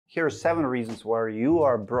Here are 7 reasons why you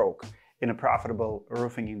are broke in a profitable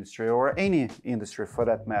roofing industry, or any industry for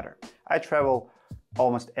that matter. I travel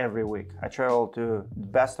almost every week. I travel to the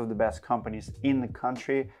best of the best companies in the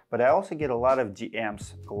country, but I also get a lot of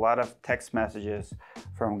DMs, a lot of text messages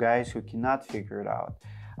from guys who cannot figure it out.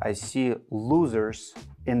 I see losers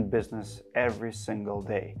in business every single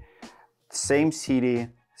day. Same city,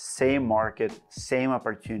 same market, same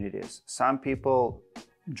opportunities. Some people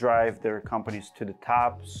drive their companies to the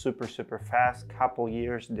top super fast. Couple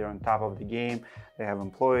years, they're on top of the game. They have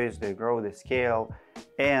employees, they grow, they scale.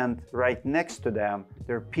 And right next to them,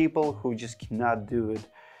 there are people who just cannot do it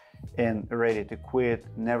and ready to quit,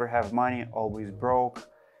 never have money, always broke.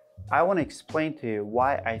 I want to explain to you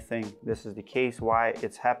why I think this is the case, why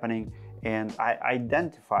it's happening, and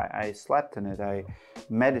I slept in it, I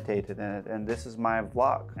meditated in it, and this is my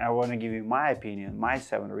vlog. I want to give you my opinion, my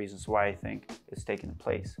 7 reasons why I think it's taking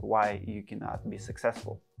place, why you cannot be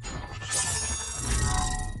successful.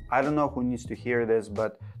 I don't know who needs to hear this,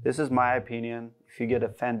 but this is my opinion. If you get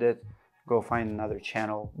offended, go find another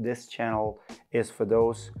channel. This channel is for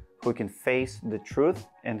those who can face the truth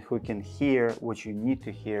and who can hear what you need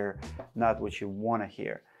to hear, not what you want to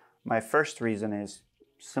hear. My first reason is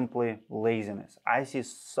simply laziness. I see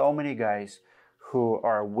so many guys who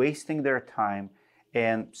are wasting their time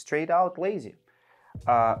and straight out lazy.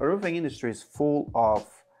 Roofing industry is full of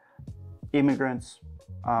immigrants,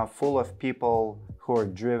 full of people who are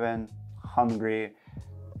driven, hungry,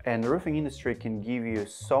 and the roofing industry can give you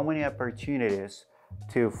so many opportunities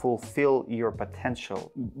to fulfill your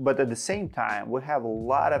potential. But at the same time, we have a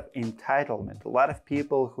lot of entitlement, a lot of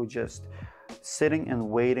people who just sitting and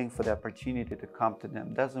waiting for the opportunity to come to them.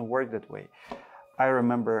 It doesn't work that way. I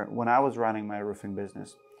remember when I was running my roofing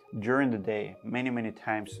business, during the day, many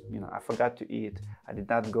times, I forgot to eat. I did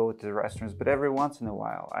not go to the restaurants, but every once in a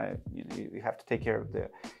while, you have to take care of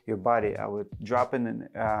your body. I would drop in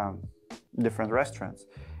different restaurants.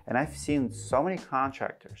 And I've seen so many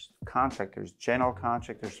contractors, general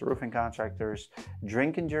contractors, roofing contractors,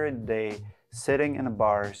 drinking during the day, sitting in the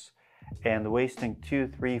bars, and wasting 2,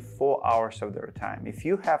 3, 4 hours of their time. If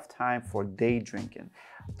you have time for day drinking,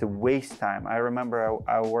 to waste time. I remember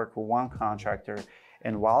I worked with one contractor,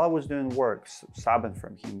 and while I was doing work, subbing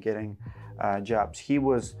from him, getting jobs, he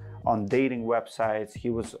was on dating websites, he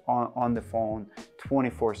was on the phone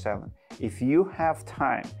 24/7. If you have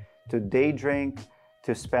time to day drink,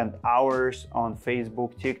 to spend hours on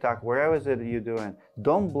Facebook, TikTok, wherever it is that you're doing,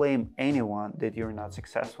 don't blame anyone that you're not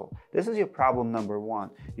successful. This is your problem number 1.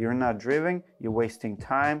 You're not driven, you're wasting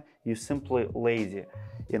time, you're simply lazy.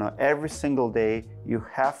 Every single day you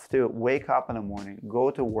have to wake up in the morning, go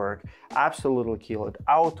to work, absolutely kill it,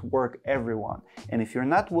 outwork everyone. And if you're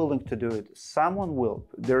not willing to do it, someone will.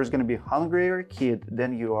 There's going to be a hungrier kid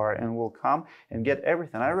than you are and will come and get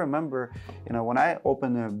everything. I remember, when I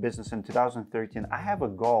opened a business in 2013, I have a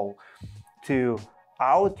goal to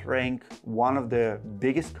outrank one of the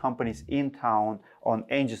biggest companies in town on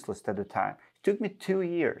Angie's List at the time. It took me 2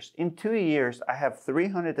 years. In 2 years, I have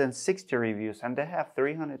 360 reviews and they have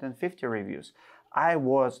 350 reviews. I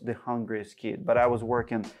was the hungriest kid, but I was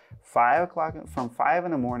working from 5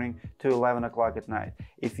 in the morning to 11 o'clock at night.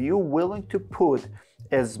 If you're willing to put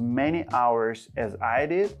as many hours as I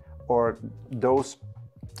did, or those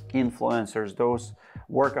influencers, those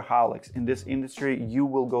workaholics in this industry, you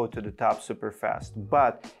will go to the top super fast.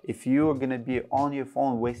 But if you're gonna be on your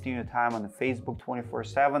phone, wasting your time on the Facebook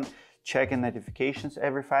 24/7, checking notifications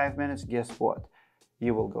every 5 minutes, guess what?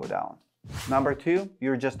 You will go down. Number 2,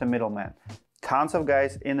 you're just a middleman. Tons of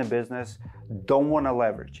guys in the business don't want to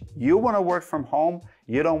leverage. You want to work from home,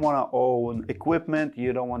 you don't want to own equipment,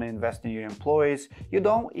 you don't want to invest in your employees, you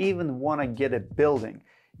don't even want to get a building.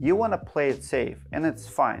 You want to play it safe, and it's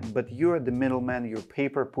fine, but you're the middleman, you're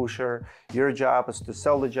paper pusher, your job is to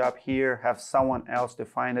sell the job here, have someone else to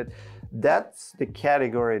find it. That's the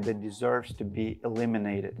category that deserves to be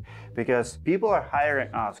eliminated, because people are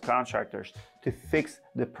hiring us, contractors, to fix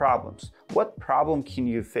the problems. What problem can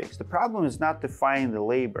you fix? The problem is not to find the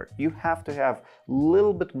labor. You have to have a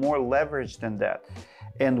little bit more leverage than that.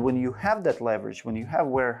 And when you have that leverage, when you have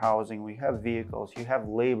warehousing, when you have vehicles, you have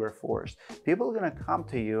labor force, people are gonna come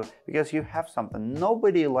to you because you have something.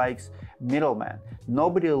 Nobody likes middlemen.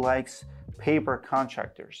 Nobody likes paper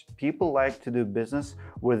contractors. People like to do business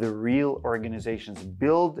with the real organizations.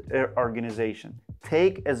 Build an organization.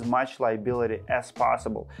 Take as much liability as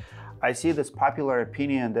possible. I see this popular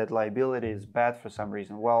opinion that liability is bad for some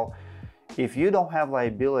reason. Well, if you don't have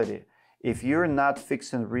liability, if you're not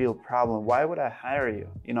fixing real problem, why would I hire you?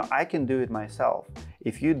 I can do it myself.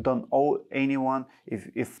 If you don't owe anyone,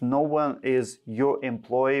 if no one is your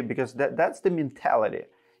employee, because that's the mentality.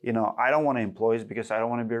 I don't want employees because I don't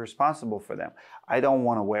want to be responsible for them. I don't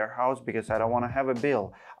want a warehouse because I don't want to have a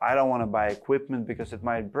bill. I don't want to buy equipment because it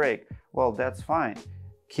might break. Well, that's fine.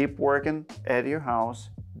 Keep working at your house.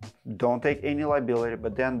 Don't take any liability,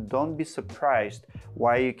 but then don't be surprised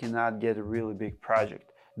why you cannot get a really big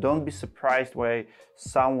project. Don't be surprised why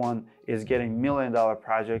someone is getting $1 million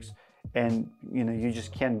projects and you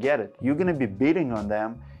just can't get it. You're gonna be bidding on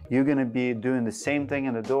them. You're gonna be doing the same thing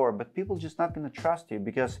in the door, but people just not gonna trust you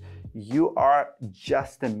because you are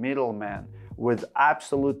just a middleman with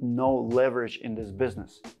absolute no leverage in this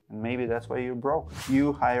business. And maybe that's why you're broke.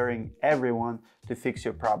 You hiring everyone to fix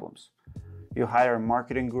your problems. You hire a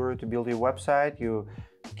marketing guru to build your website. You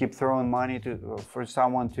keep throwing money for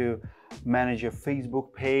someone to manage your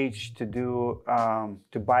Facebook page,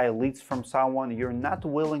 to buy leads from someone. You're not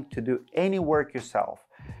willing to do any work yourself.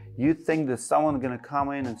 You think that someone's gonna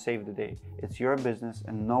come in and save the day. It's your business,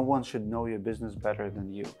 and no one should know your business better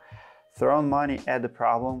than you. Throwing money at the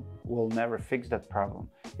problem will never fix that problem.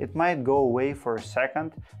 It might go away for a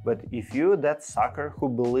second, but if you're that sucker who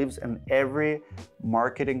believes in every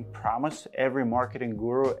marketing promise, every marketing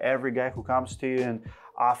guru, every guy who comes to you and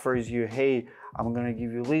offers you, hey, I'm gonna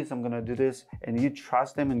give you leads, I'm gonna do this, and you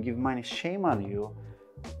trust them and give money, shame on you.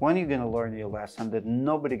 When are you gonna learn your lesson that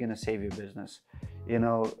nobody gonna save your business?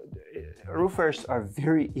 Roofers are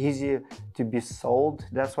very easy to be sold.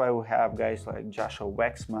 That's why we have guys like Joshua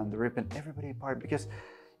Wexman ripping everybody apart, because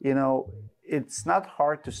it's not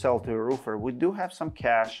hard to sell to a roofer. We do have some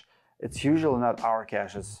cash. It's usually not our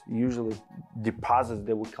cash. It's usually deposits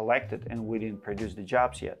that we collected and we didn't produce the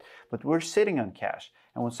jobs yet. But we're sitting on cash.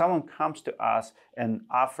 And when someone comes to us and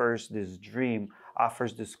offers this dream,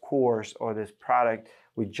 offers this course or this product,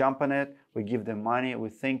 we jump on it, we give them money, we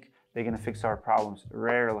think they're gonna fix our problems.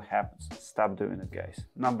 Rarely happens. Stop doing it, guys.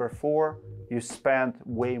 Number 4, you spend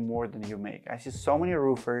way more than you make. I see so many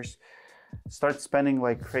roofers start spending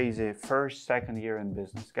like crazy first, second year in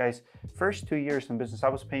business. Guys, first 2 years in business, I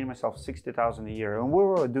was paying myself $60,000 a year and we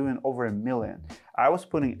were doing over $1 million. I was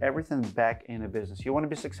putting everything back in a business. You want to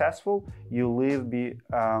be successful? You live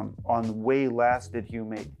on way less that you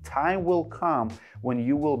make. Time will come when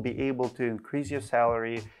you will be able to increase your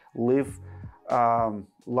salary, live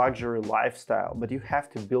luxury lifestyle, but you have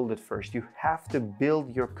to build it first. You have to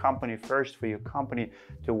build your company first for your company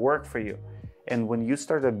to work for you. And when you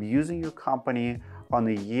start abusing your company on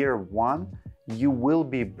the year 1, you will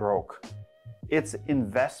be broke. It's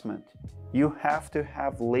investment. You have to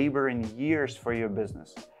have labor in years for your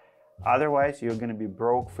business. Otherwise, you're gonna be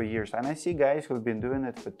broke for years. And I see guys who've been doing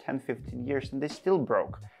it for 10, 15 years and they're still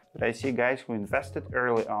broke. But I see guys who invested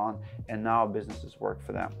early on and now businesses work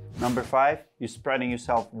for them. Number 5, you're spreading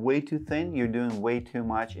yourself way too thin, you're doing way too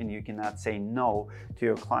much and you cannot say no to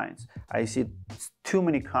your clients. I see too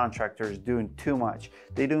many contractors doing too much.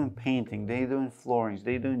 They're doing painting, they're doing floorings,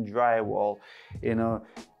 they're doing drywall.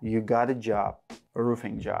 You got a job, a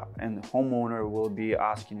roofing job, and the homeowner will be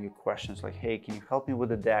asking you questions like, hey, can you help me with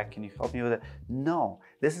the deck? Can you help me with it? No,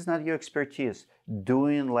 this is not your expertise.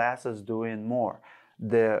 Doing less is doing more.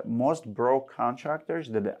 The most broke contractors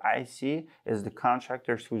that I see is the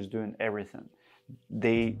contractors who's doing everything.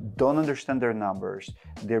 They don't understand their numbers.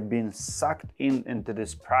 They're being sucked into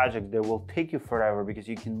this project that will take you forever because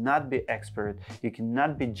you cannot be expert. You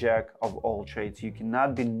cannot be jack of all trades. You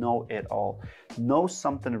cannot be know-it-all. Know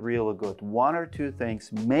something really good. 1 or 2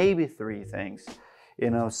 things, maybe 3 things.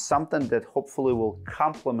 Something that hopefully will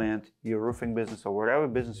complement your roofing business or whatever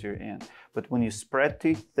business you're in. But when you spread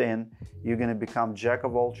too thin, you're gonna become jack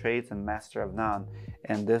of all trades and master of none.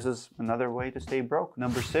 And this is another way to stay broke.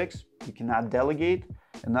 Number 6, you cannot delegate.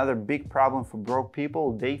 Another big problem for broke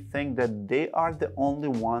people, they think that they are the only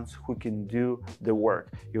ones who can do the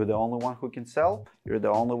work. You're the only one who can sell. You're the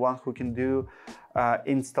only one who can do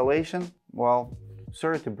installation. Well,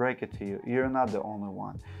 sorry to break it to you, you're not the only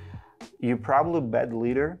one. You're probably a bad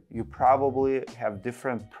leader. You probably have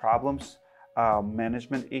different problems,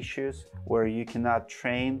 management issues where you cannot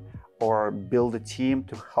train or build a team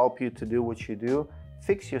to help you to do what you do.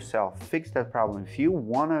 Fix yourself, fix that problem. If you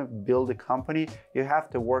want to build a company, you have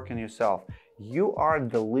to work on yourself. You are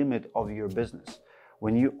the limit of your business.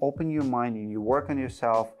 When you open your mind and you work on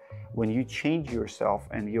yourself, when you change yourself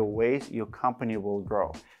and your ways, your company will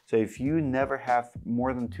grow. So if you never have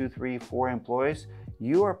more than 2, 3, 4 employees,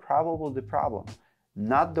 you are probably the problem,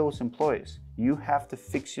 not those employees. You have to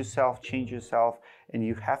fix yourself, change yourself, and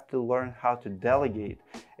you have to learn how to delegate.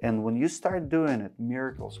 And when you start doing it,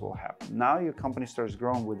 miracles will happen. Now your company starts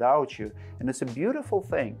growing without you, and it's a beautiful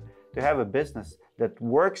thing to have a business that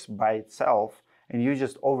works by itself and you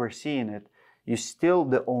just overseeing it. You're still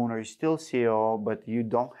the owner, you're still CEO, but you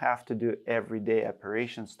don't have to do everyday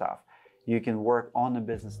operation stuff. You can work on the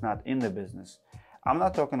business, not in the business. I'm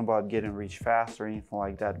not talking about getting rich fast or anything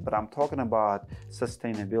like that, but I'm talking about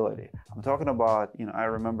sustainability. I'm talking about, I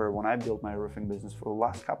remember when I built my roofing business for the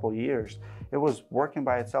last couple of years, it was working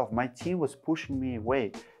by itself. My team was pushing me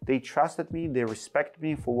away. They trusted me, they respected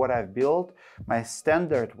me for what I've built. My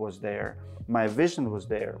standard was there, my vision was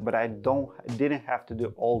there, but I didn't have to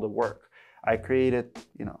do all the work. I created,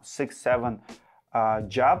 6, 7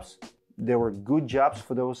 jobs. There were good jobs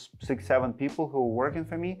for those 6, 7 people who were working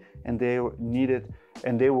for me, and they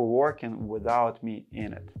were working without me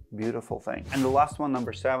in it. Beautiful thing. And the last one,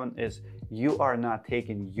 number 7, is you are not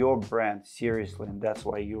taking your brand seriously, and that's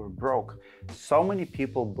why you're broke. So many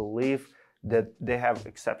people believe that they have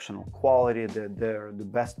exceptional quality, that they're the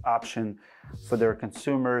best option for their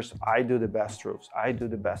consumers. I do the best roofs, I do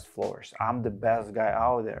the best floors, I'm the best guy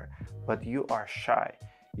out there, but you are shy.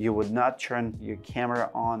 You would not turn your camera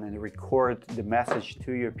on and record the message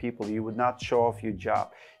to your people. You would not show off your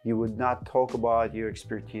job. You would not talk about your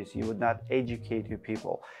expertise. You would not educate your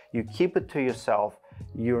people. You keep it to yourself.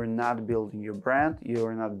 You're not building your brand.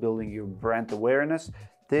 You're not building your brand awareness.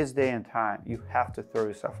 This day and time, you have to throw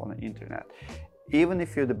yourself on the internet. Even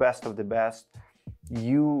if you're the best of the best,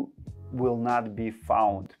 you will not be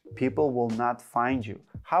found. People will not find you.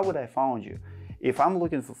 How would I find you? If I'm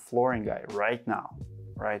looking for flooring guy right now,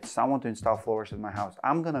 right, someone to install floors at my house,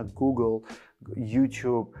 I'm gonna Google,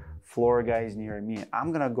 YouTube, floor guys near me.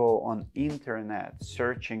 I'm gonna go on internet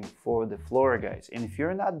searching for the floor guys. And if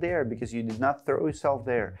you're not there because you did not throw yourself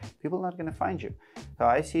there, people are not gonna find you. So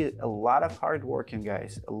I see a lot of hardworking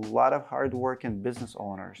guys, a lot of hardworking business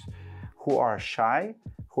owners who are shy,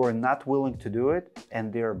 who are not willing to do it,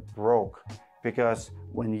 and they're broke. Because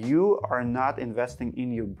when you are not investing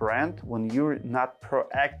in your brand, when you're not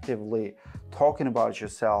proactively talking about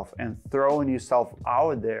yourself and throwing yourself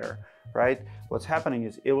out there, right? What's happening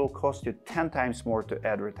is it will cost you 10 times more to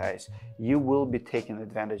advertise. You will be taken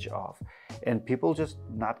advantage of. And people just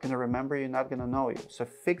not gonna remember you, not gonna know you. So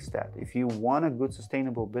fix that. If you want a good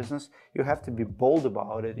sustainable business, you have to be bold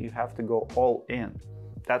about it. You have to go all in.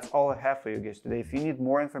 That's all I have for you guys today. If you need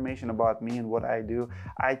more information about me and what I do,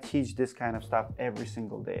 I teach this kind of stuff every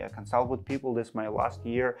single day. I consult with people. This is my last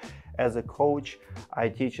year as a coach. I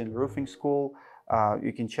teach in roofing school.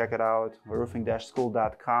 You can check it out,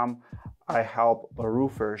 roofing-school.com. I help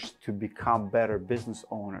roofers to become better business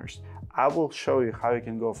owners. I will show you how you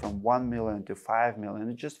can go from 1 million to 5 million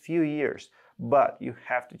in just a few years. But you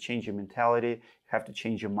have to change your mentality. You have to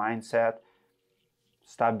change your mindset.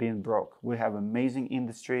 Stop being broke. We have amazing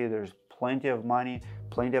industry. There's plenty of money,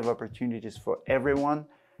 plenty of opportunities for everyone.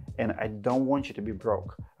 And I don't want you to be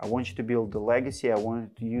broke. I want you to build the legacy. I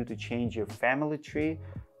want you to change your family tree,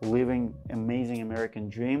 living amazing American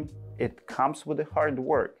dream. It comes with the hard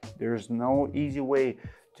work. There's no easy way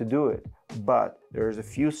to do it, but there's a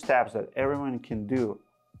few steps that everyone can do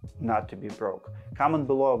not to be broke. Comment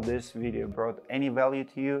below if this video brought any value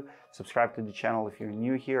to you. Subscribe to the channel if you're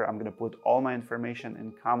new here. I'm gonna put all my information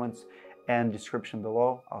in comments and description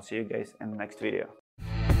below. I'll see you guys in the next video.